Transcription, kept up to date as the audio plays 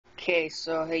Okay,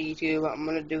 so hey YouTube, I'm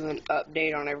gonna do an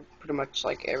update on pretty much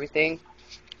like everything.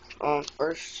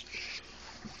 First,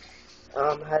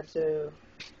 I had to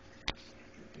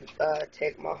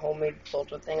take my homemade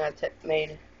filter thing I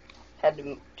made. Had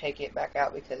to take it back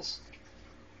out because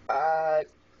I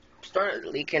started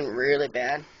leaking really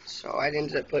bad. So I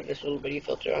ended up putting this little bitty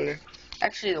filter on there.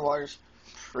 Actually, the water's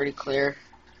pretty clear.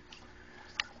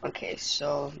 Okay,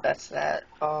 so that's that.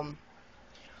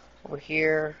 Over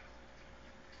here,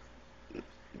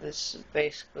 this is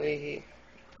basically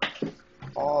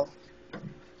all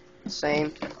the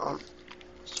same.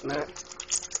 Just a minute.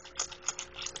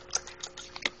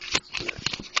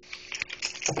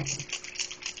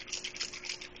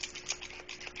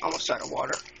 Almost out of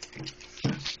water.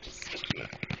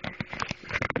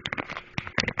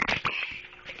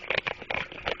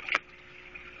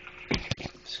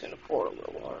 Just gonna pour a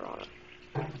little water on it.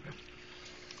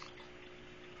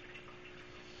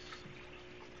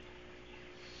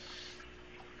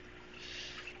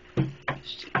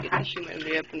 Just to get the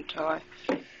humidity up until I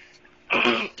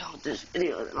done with this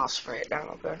video, then I'll spray it down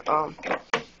a bit.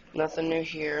 Nothing new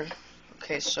here.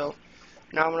 Okay, so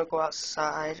now I'm gonna go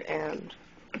outside and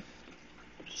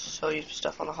show you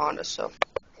stuff on the Honda. So,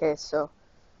 okay, so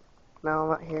now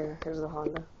I'm out here. Here's the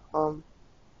Honda. I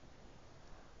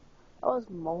was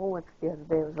mowing with it the other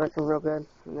day. It was working real good,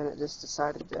 and then it just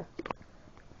decided to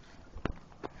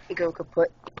go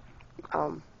kaput.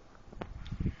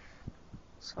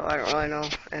 So I don't really know.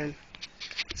 And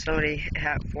somebody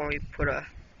had for me put a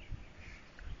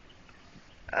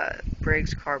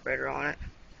Briggs carburetor on it.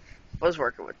 I was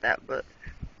working with that, but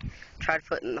tried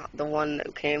putting the one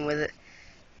that came with it,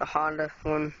 the Honda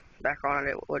one, back on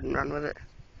it. It wouldn't run with it.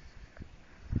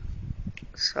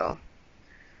 So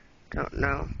don't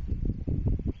know.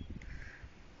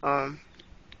 I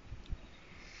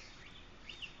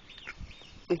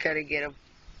gotta get them.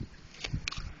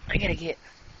 I gotta get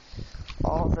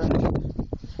all the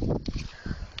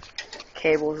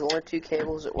cables. The only two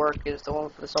cables that work is the one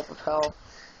for the self-propel,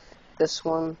 this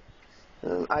one,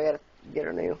 and I gotta get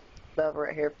a new lever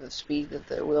right here for the speed that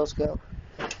the wheels go.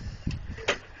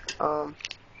 I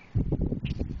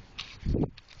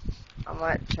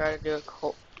might try to do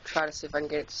try to see if I can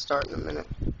get it to start in a minute.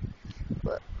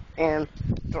 And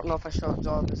don't know if I showed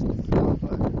y'all this before,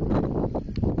 but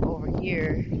over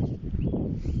here,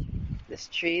 this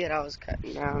tree that I was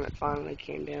cutting down, it finally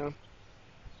came down.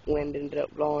 Wind ended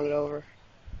up blowing it over.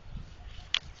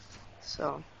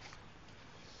 So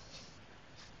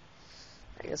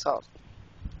I guess I'll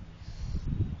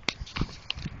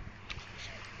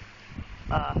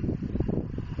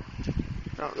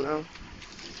don't know,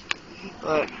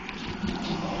 but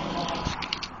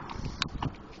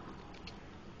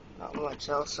not much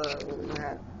else other than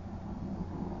that.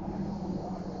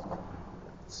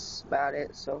 That's about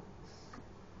it. So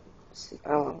let's see, I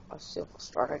don't know. I'll see if we'll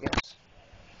start, I guess.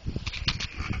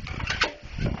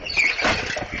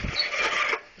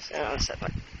 So I'm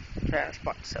trying to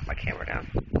set my camera down.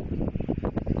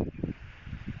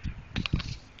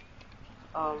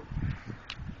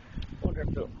 Wonder if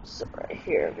it'll sit right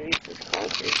here beneath this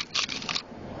concrete.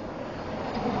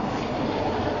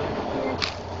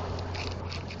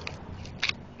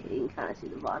 You can kind of see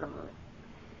the bottom of it.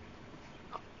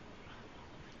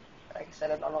 Like I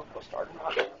said, I don't know if it'll start or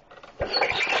not.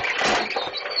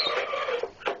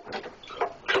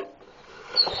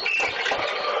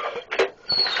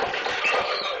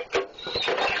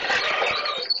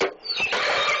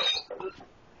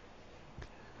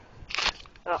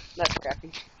 Oh, that's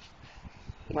crappy.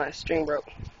 My string broke.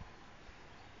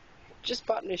 Just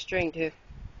bought new string too.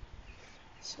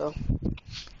 So,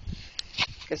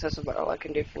 guess that's about all I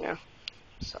can do for now.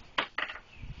 So,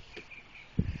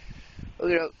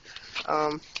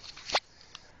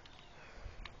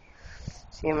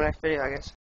 see you in my next video, I guess.